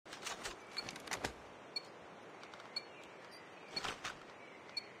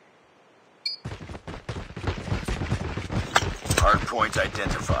Hardpoint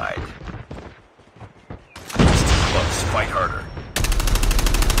identified. It's too close. Fight harder.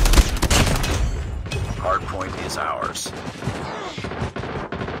 Hardpoint is ours.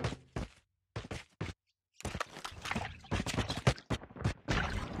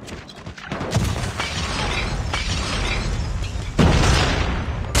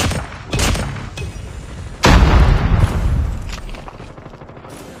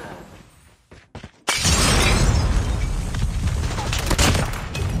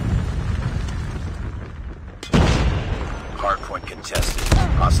 Hardpoint contested.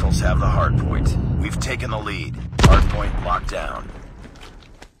 Hostiles have the hardpoint. We've taken the lead. Hardpoint locked down.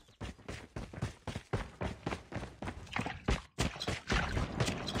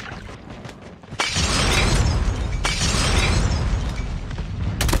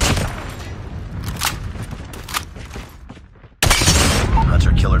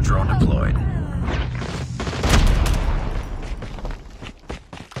 Hunter-killer drone deployed.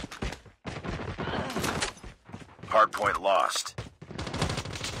 Hardpoint lost.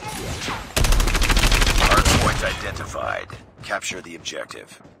 Hardpoint identified. Capture the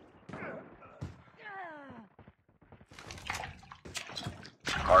objective.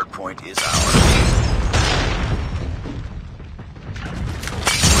 Hardpoint is ours.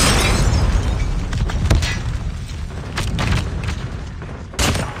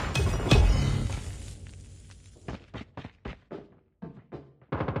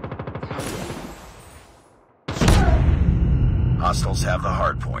 Hostiles have the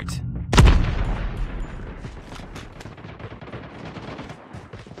hardpoint.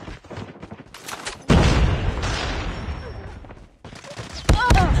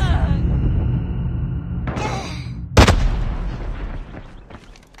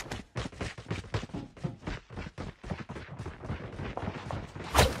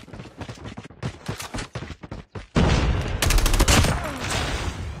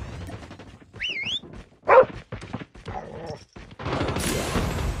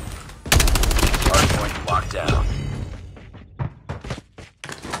 Down.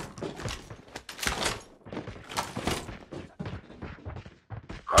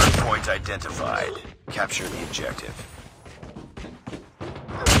 Hardpoint identified. Capture the objective.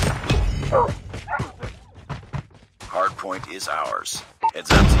 Hardpoint is ours.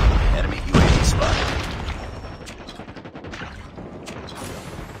 Heads up, team. Enemy UAV spotted.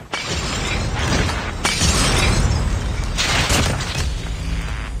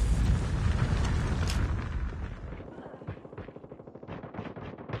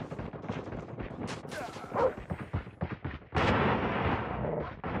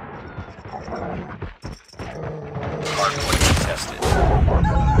 Hardpoint contested.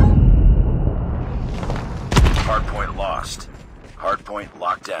 Hardpoint lost. Hardpoint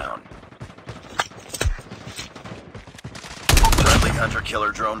locked down. Friendly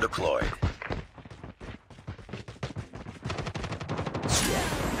hunter-killer drone deployed.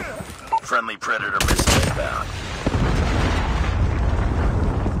 Friendly predator missile inbound.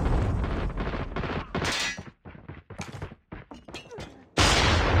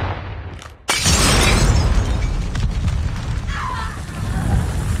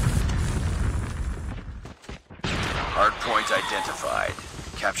 Hardpoint identified.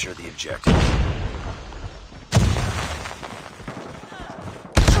 Capture the objective.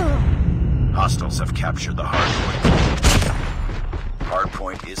 Hostiles have captured the hardpoint.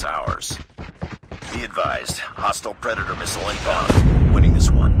 Hardpoint is ours. Be advised, hostile predator missile inbound. Winning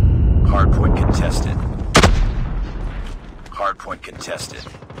this one. Hardpoint contested. Hardpoint contested.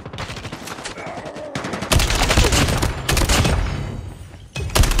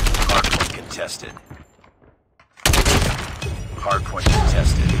 Hardpoint contested. Hardpoint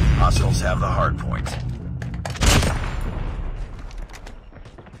contested. Hostiles have the hardpoint.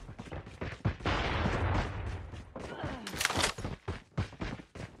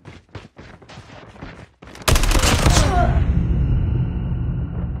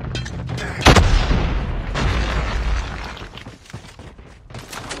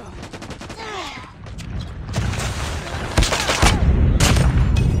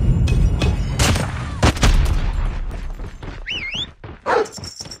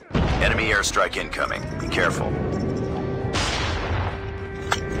 Enemy airstrike incoming. Be careful.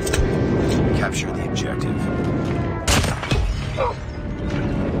 Capture the objective.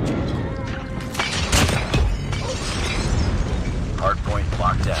 Hardpoint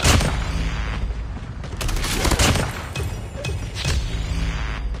locked down.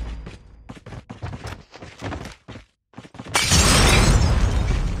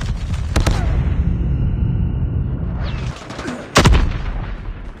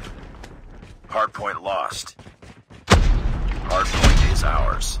 Hardpoint lost. Hardpoint is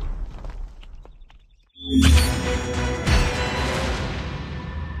ours.